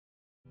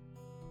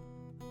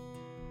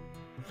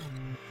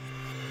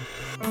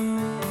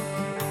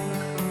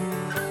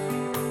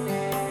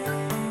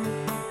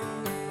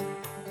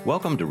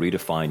Welcome to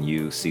Redefine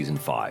You Season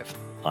 5.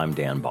 I'm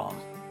Dan Baum.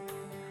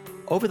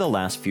 Over the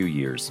last few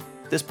years,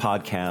 this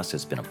podcast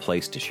has been a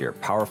place to share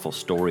powerful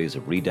stories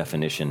of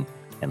redefinition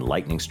and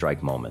lightning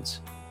strike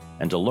moments,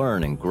 and to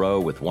learn and grow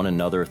with one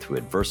another through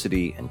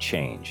adversity and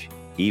change,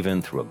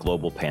 even through a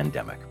global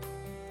pandemic.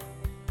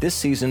 This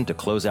season, to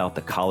close out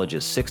the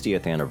college's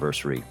 60th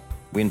anniversary,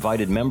 we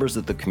invited members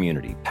of the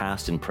community,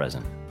 past and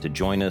present, to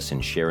join us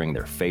in sharing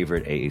their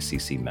favorite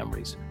AACC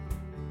memories.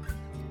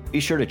 Be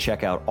sure to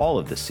check out all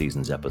of this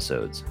season's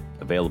episodes,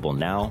 available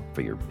now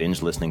for your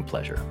binge listening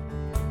pleasure.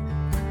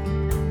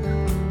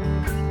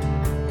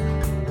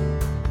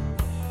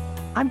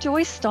 I'm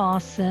Joyce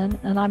Dawson,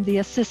 and I'm the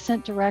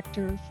Assistant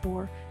Director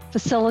for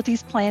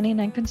Facilities Planning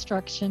and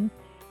Construction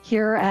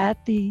here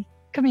at the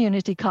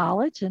Community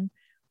College. And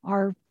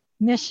our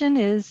mission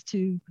is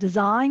to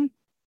design,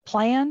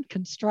 plan,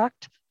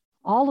 construct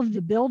all of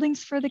the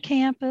buildings for the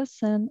campus.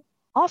 And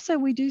also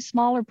we do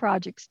smaller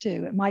projects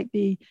too. It might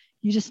be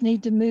you just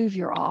need to move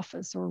your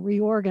office or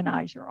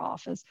reorganize your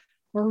office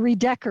or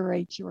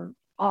redecorate your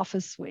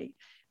office suite.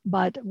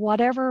 But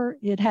whatever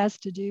it has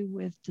to do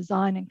with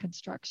design and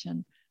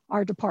construction,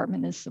 our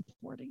department is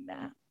supporting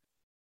that.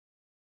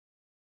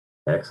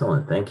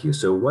 Excellent. Thank you.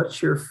 So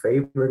what's your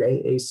favorite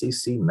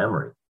AACC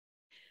memory?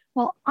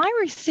 Well, I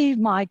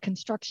received my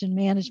construction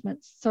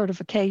management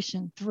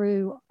certification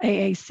through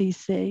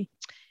AACC.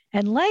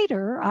 And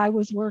later, I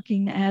was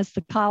working as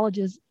the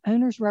college's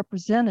owner's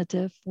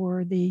representative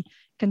for the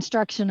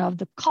construction of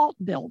the CALT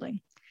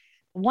building.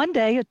 One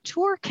day, a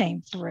tour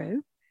came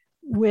through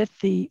with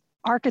the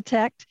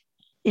architect,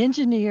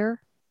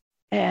 engineer,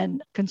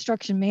 and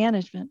construction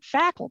management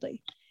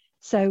faculty.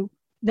 So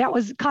that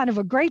was kind of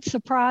a great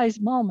surprise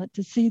moment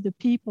to see the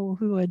people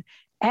who had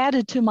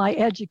added to my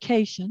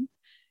education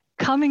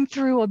coming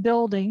through a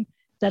building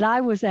that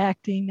I was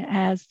acting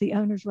as the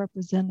owner's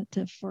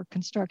representative for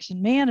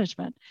construction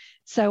management.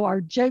 So our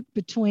joke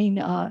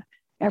between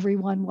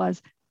everyone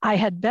was, I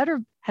had better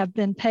have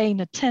been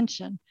paying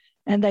attention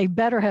and they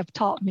better have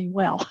taught me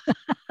well.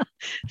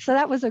 So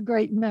that was a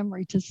great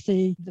memory to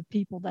see the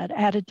people that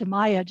added to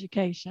my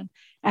education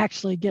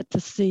actually get to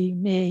see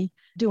me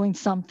doing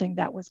something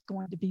that was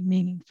going to be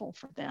meaningful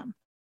for them.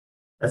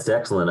 That's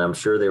excellent. I'm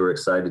sure they were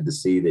excited to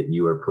see that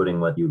you are putting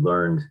what you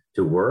learned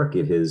to work.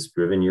 It has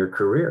driven your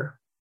career.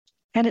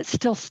 And it's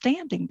still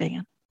standing,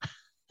 Dan.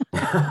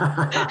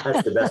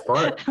 That's the best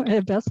part.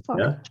 The best part.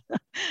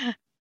 Yeah.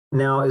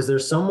 Now, is there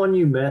someone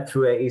you met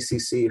through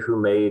AACC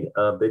who made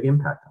a big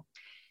impact on you?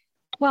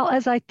 Well,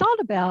 as I thought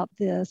about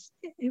this,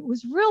 it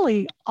was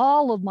really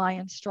all of my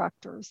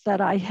instructors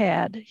that I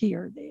had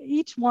here.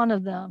 Each one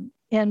of them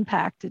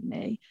impacted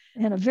me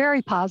in a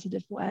very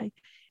positive way.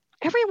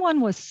 Everyone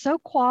was so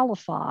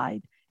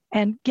qualified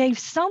and gave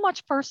so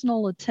much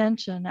personal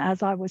attention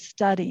as I was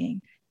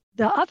studying.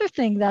 The other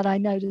thing that I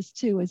noticed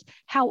too is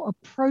how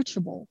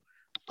approachable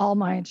all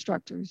my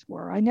instructors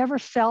were. I never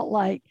felt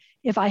like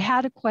if I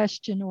had a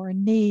question or a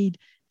need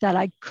that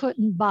I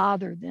couldn't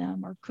bother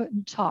them or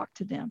couldn't talk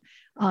to them.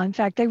 In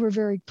fact, they were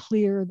very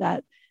clear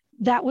that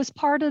that was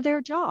part of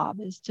their job,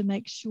 is to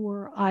make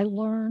sure I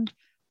learned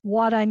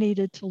what I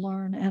needed to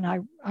learn and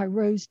I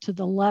rose to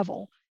the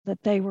level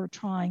that they were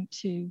trying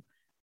to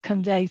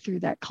convey through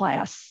that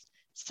class.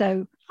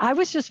 So I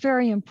was just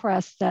very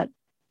impressed that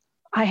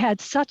I had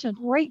such a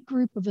great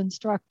group of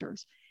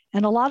instructors.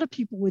 And a lot of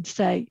people would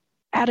say,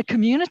 at a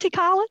community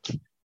college?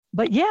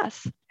 But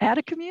yes, at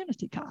a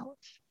community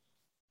college.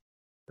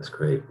 That's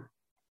great.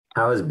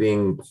 How has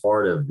being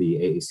part of the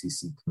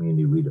AACC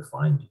community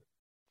redefined you?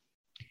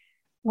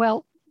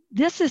 Well,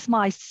 this is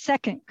my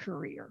second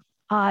career.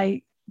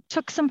 I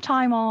took some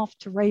time off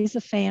to raise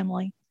a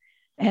family,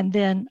 and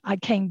then I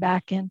came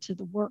back into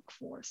the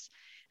workforce.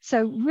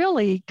 So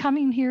really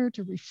coming here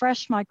to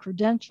refresh my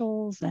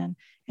credentials and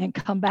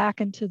come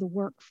back into the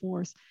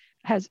workforce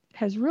has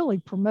really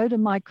promoted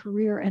my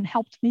career and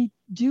helped me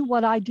do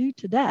what I do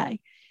today.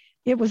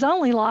 It was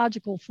only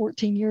logical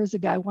 14 years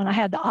ago when I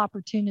had the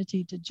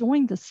opportunity to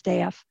join the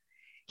staff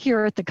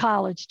here at the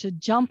college to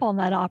jump on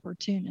that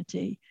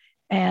opportunity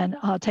and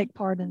take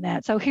part in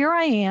that. So here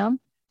I am.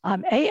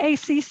 I'm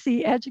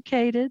AACC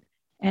educated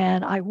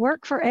and I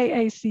work for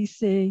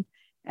AACC,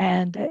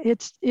 and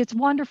it's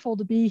wonderful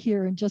to be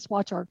here and just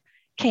watch our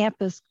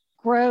campus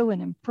grow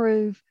and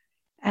improve.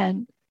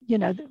 And you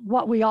know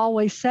what we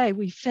always say,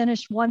 we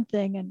finish one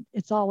thing and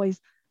it's always,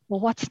 well,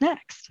 what's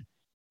next?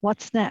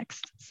 What's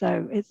next?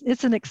 So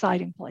it's an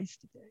exciting place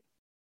to be.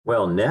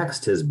 Well,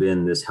 next has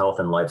been this health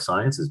and life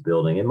sciences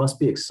building. It must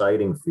be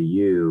exciting for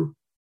you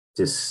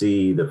to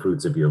see the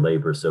fruits of your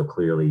labor so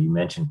clearly. You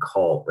mentioned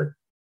CALT, but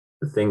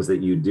the things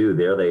that you do,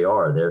 there they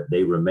are.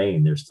 They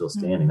remain. They're still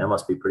standing. Mm-hmm. That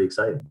must be pretty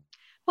exciting.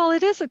 Well,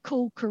 it is a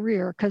cool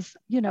career because,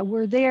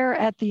 we're there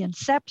at the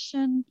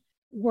inception,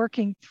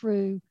 working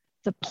through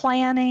the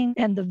planning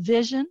and the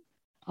vision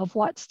of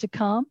what's to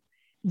come.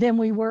 Then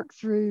we work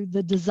through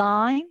the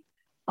design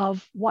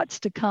of what's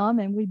to come,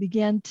 and we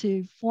begin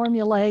to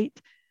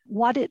formulate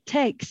what it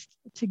takes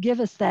to give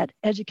us that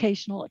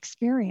educational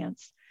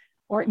experience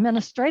or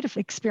administrative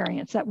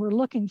experience that we're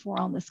looking for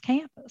on this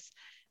campus.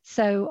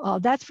 So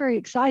that's very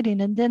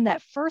exciting. And then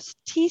that first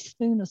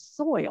teaspoon of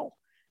soil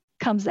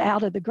comes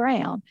out of the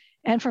ground.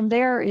 And from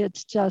there,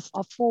 it's just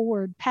a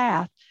forward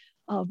path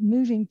of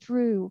moving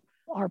through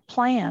our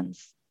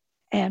plans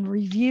and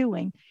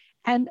reviewing.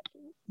 And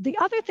the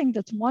other thing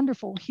that's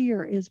wonderful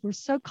here is we're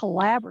so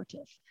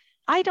collaborative.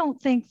 I don't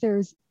think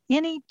there's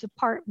any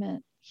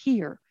department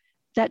here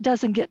that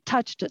doesn't get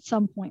touched at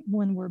some point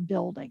when we're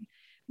building.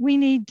 We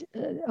need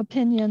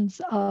opinions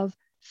of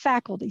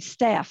faculty,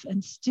 staff,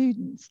 and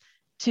students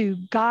to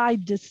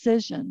guide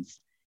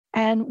decisions.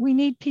 And we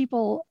need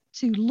people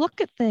to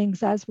look at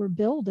things as we're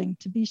building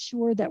to be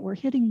sure that we're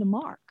hitting the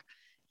mark.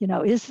 You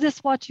know, is this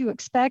what you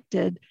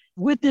expected?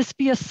 Would this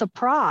be a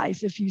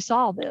surprise if you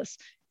saw this?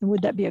 And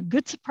would that be a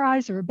good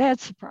surprise or a bad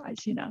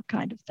surprise, you know,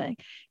 kind of thing.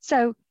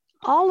 So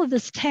all of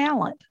this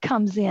talent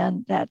comes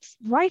in that's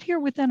right here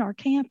within our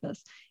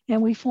campus.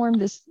 And we form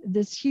this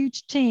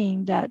huge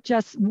team that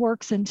just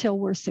works until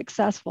we're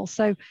successful.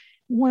 So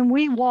when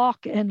we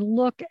walk and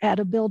look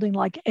at a building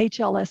like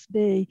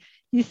HLSB,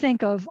 you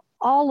think of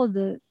all of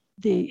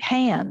the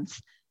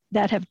hands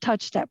that have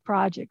touched that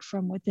project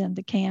from within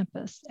the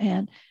campus.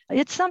 And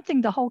it's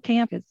something the whole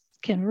campus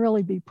can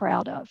really be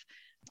proud of.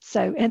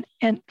 So, and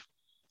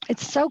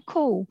it's so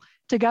cool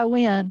to go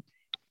in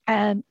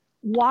and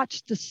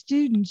watch the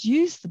students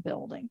use the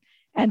building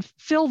and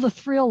feel the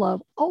thrill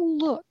of, oh,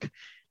 look,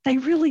 they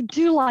really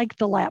do like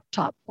the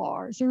laptop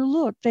bars, or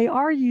look, they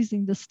are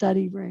using the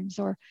study rooms,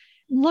 or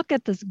look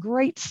at this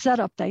great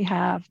setup they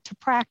have to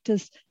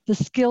practice the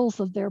skills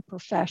of their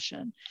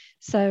profession.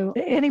 So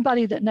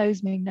anybody that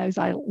knows me knows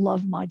I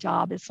love my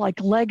job. It's like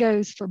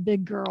Legos for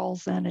big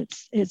girls, and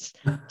it's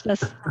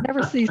just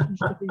never ceases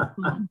to be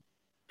fun.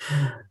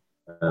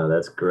 Oh,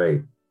 that's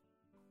great.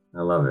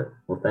 I love it.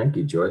 Well, thank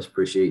you, Joyce.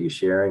 Appreciate you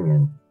sharing.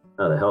 And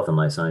the Health and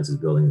Life Sciences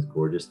building is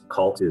gorgeous.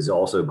 CULT is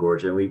also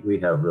gorgeous. And we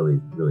have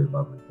really, really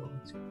lovely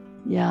buildings.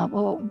 Yeah,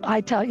 well,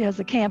 I tell you, as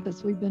a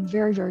campus, we've been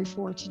very, very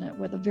fortunate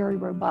with a very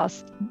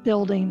robust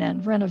building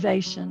and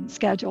renovation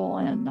schedule.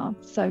 And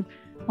so,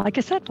 like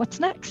I said, what's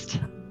next?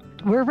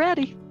 We're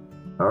ready.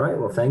 All right.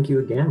 Well, thank you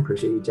again.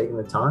 Appreciate you taking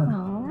the time.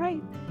 All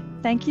right.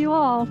 Thank you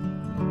all.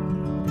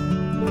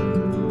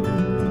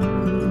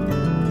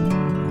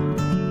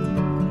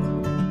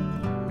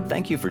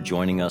 Thank you for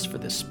joining us for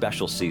this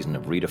special season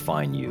of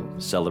Redefine You,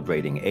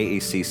 celebrating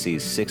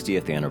AACC's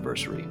 60th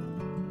anniversary.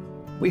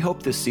 We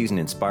hope this season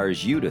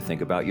inspires you to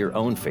think about your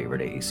own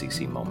favorite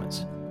AACC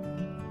moments.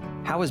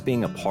 How has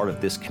being a part of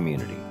this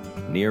community,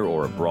 near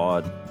or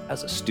abroad,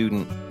 as a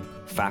student,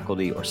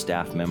 faculty or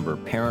staff member,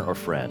 parent or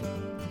friend,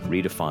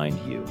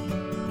 redefined you?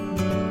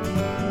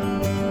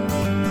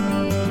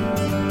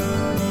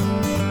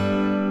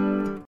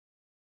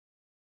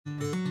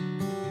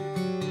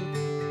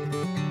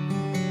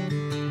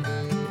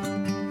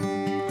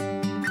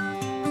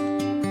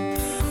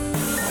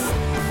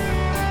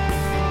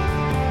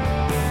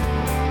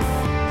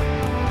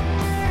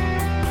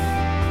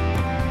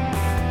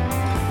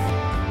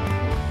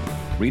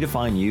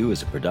 Redefine You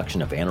is a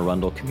production of Anne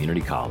Arundel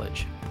Community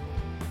College.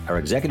 Our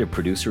executive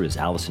producer is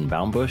Allison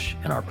Baumbush,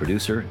 and our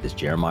producer is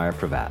Jeremiah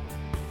Pravat.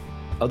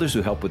 Others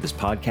who help with this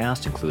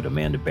podcast include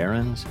Amanda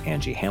Behrens,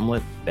 Angie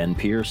Hamlet, Ben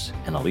Pierce,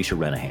 and Alicia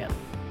Renahan.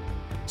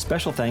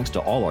 Special thanks to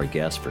all our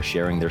guests for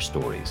sharing their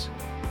stories.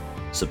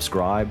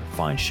 Subscribe,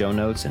 find show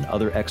notes, and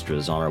other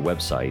extras on our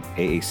website,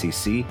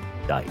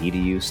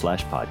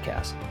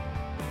 aacc.edu/podcast.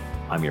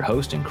 I'm your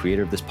host and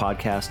creator of this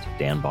podcast,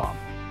 Dan Baum.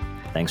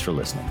 Thanks for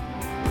listening.